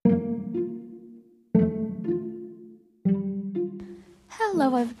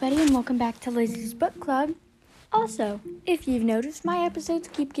Hello everybody and welcome back to Lizzie's Book Club. Also, if you've noticed, my episodes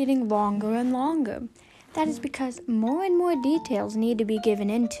keep getting longer and longer. That is because more and more details need to be given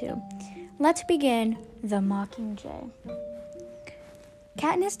into. Let's begin The Mockingjay.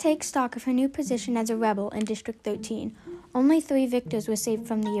 Katniss takes stock of her new position as a rebel in District 13. Only 3 victors were saved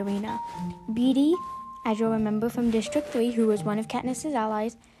from the arena. Beetee, as you'll remember from District 3, who was one of Katniss's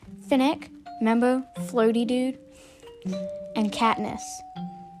allies, Finnick, remember, floaty dude, and Katniss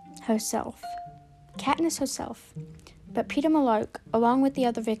herself. But Peeta Mellark, along with the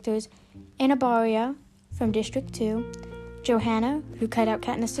other victors, Anabaria from District 2, Johanna, who cut out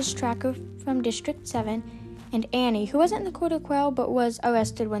Katniss's tracker from District 7, and Annie, who wasn't in the Court of Quell but was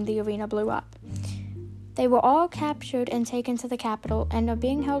arrested when the arena blew up. They were all captured and taken to the capital and are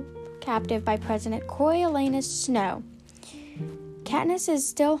being held captive by President Coriolanus Snow. Katniss is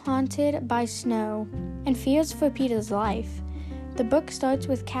still haunted by Snow and fears for Peeta's life. The book starts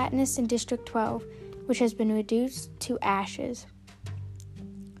with Katniss in District 12, which has been reduced to ashes.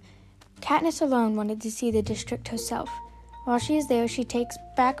 Katniss alone wanted to see the district herself. While she is there, she takes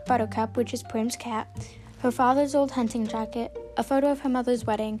back Buttercup, which is Prim's cat, her father's old hunting jacket, a photo of her mother's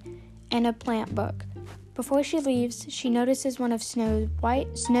wedding, and a plant book. Before she leaves, she notices one of Snow's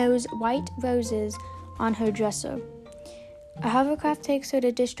white roses on her dresser. A hovercraft takes her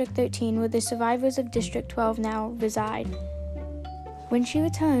to District 13, where the survivors of District 12 now reside. When she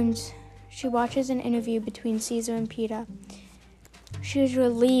returns, she watches an interview between Caesar and Peeta. She is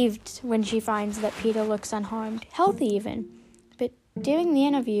relieved when she finds that Peeta looks unharmed, healthy even. But during the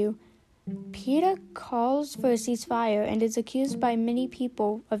interview, Peeta calls for a ceasefire and is accused by many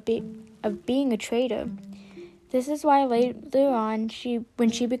people of being a traitor. This is why later on,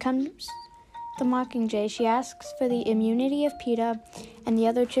 when she becomes the Mockingjay, she asks for the immunity of Peeta and the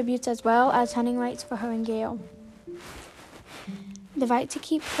other tributes, as well as hunting rights for her and Gale. The right to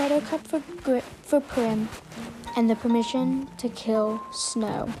keep Buttercup for Prim, and the permission to kill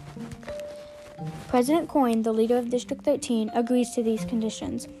Snow. President Coin, the leader of District 13, agrees to these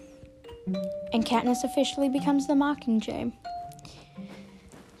conditions, and Katniss officially becomes the Mockingjay.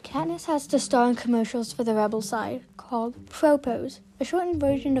 Katniss has to star in commercials for the rebel side, called Propos, a shortened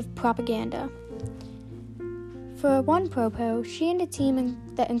version of propaganda. For one propo, she and a team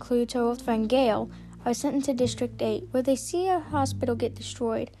that includes her old friend Gale are sent into District 8, where they see a hospital get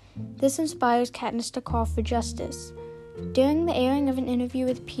destroyed. This inspires Katniss to call for justice. During the airing of an interview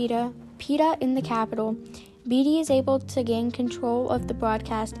with Peeta in the Capitol, Beetee is able to gain control of the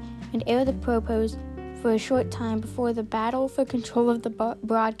broadcast and air the propos for a short time before the battle for control of the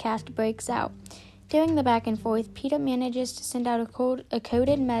broadcast breaks out. During the back and forth, Peeta manages to send out a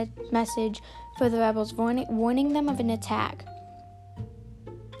coded message for the rebels, warning them of an attack.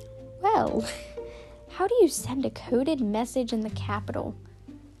 Well, how do you send a coded message in the Capitol?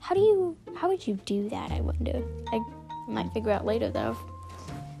 How would you do that, I wonder? I might figure out later, though.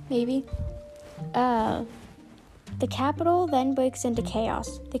 Maybe. The Capitol then breaks into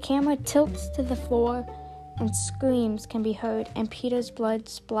chaos. The camera tilts to the floor, and screams can be heard, and Peeta's blood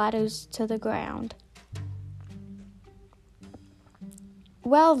splatters to the ground.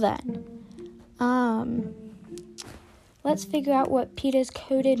 Well then, let's figure out what Peeta's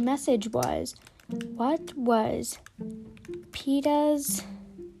coded message was. What was Peeta's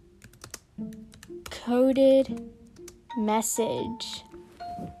coded message?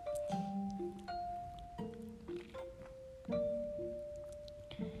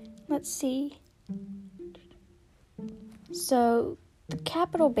 Let's see. So, the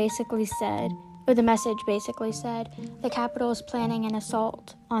Capitol basically said, or the message basically said, the Capitol is planning an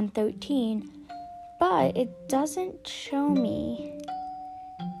assault on 13, but it doesn't show me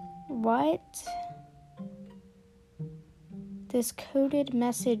what this coded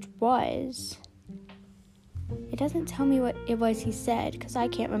message was. It doesn't tell me what it was he said, because I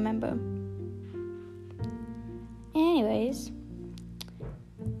can't remember. Anyways,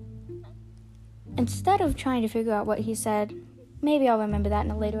 instead of trying to figure out what he said, maybe I'll remember that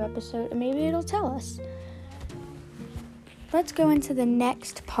in a later episode, or maybe it'll tell us. Let's go into the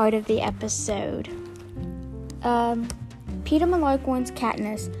next part of the episode. Peeta Mellark warns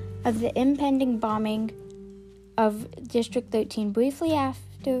Katniss of the impending bombing of District 13 briefly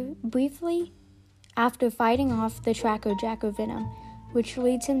after fighting off the tracker Jacker Venom, which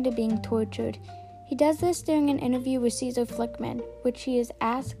leads him to being tortured. He does this during an interview with Caesar Flickman,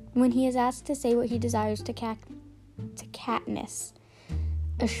 when he is asked to say what he desires to Katniss.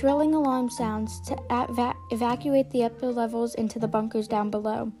 A shrilling alarm sounds to evacuate the upper levels into the bunkers down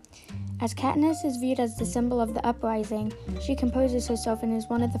below. As Katniss is viewed as the symbol of the uprising, she composes herself and is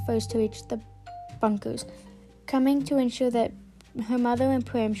one of the first to reach the bunkers, coming to ensure that her mother and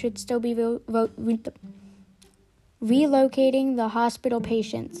Prim should still be relocating the hospital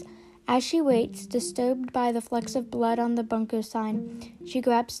patients. As she waits, disturbed by the flecks of blood on the bunker sign, she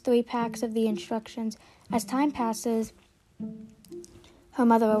grabs 3 packs of the instructions. As time passes, her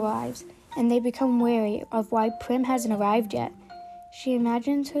mother arrives, and they become wary of why Prim hasn't arrived yet. She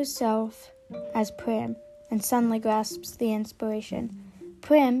imagines herself as Prim and suddenly grasps the inspiration.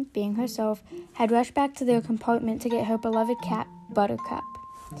 Prim, being herself, had rushed back to their compartment to get her beloved cat, Buttercup.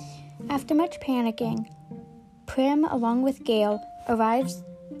 After much panicking, Prim, along with Gale, arrives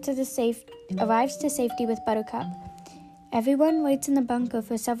to safety with Buttercup. Everyone waits in the bunker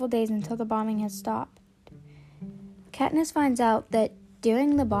for several days until the bombing has stopped. Katniss finds out that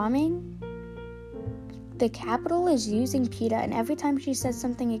during the bombing, the Capitol is using Peeta, and every time she says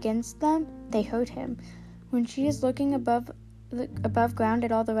something against them, they hurt him. When she is looking above ground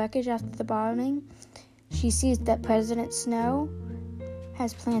at all the wreckage after the bombing, she sees that President Snow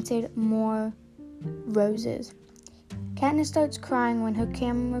has planted more roses. Katniss starts crying when her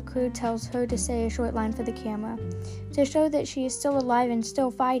camera crew tells her to say a short line for the camera, to show that she is still alive and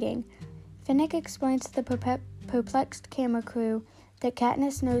still fighting. Finnick explains to the perplexed camera crew that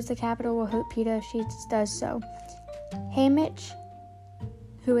Katniss knows the Capitol will hurt Peeta if she does so. Haymitch,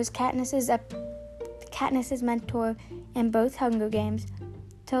 who is Katniss's mentor in both Hunger Games,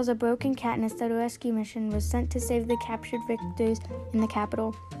 tells a broken Katniss that a rescue mission was sent to save the captured victors in the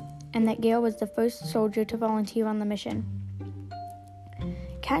Capitol, and that Gale was the first soldier to volunteer on the mission.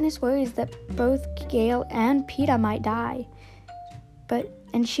 Katniss worries that both Gale and Peeta might die,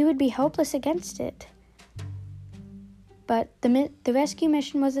 and she would be helpless against it. But the rescue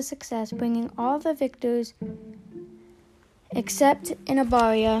mission was a success, bringing all the victors except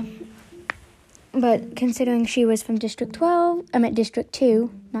Inabaria. But considering she was from District 2, not District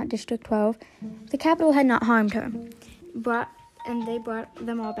 12, the Capitol had not harmed her. And they brought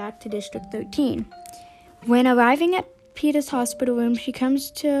them all back to District 13. When arriving at Peeta's hospital room, she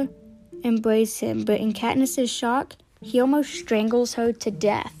comes to embrace him, but in Katniss's shock, he almost strangles her to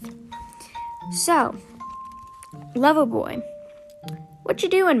death. So, Loverboy, what you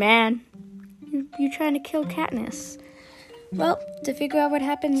doing, man? You trying to kill Katniss? Well, to figure out what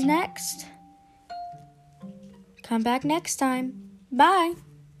happens next, come back next time. Bye!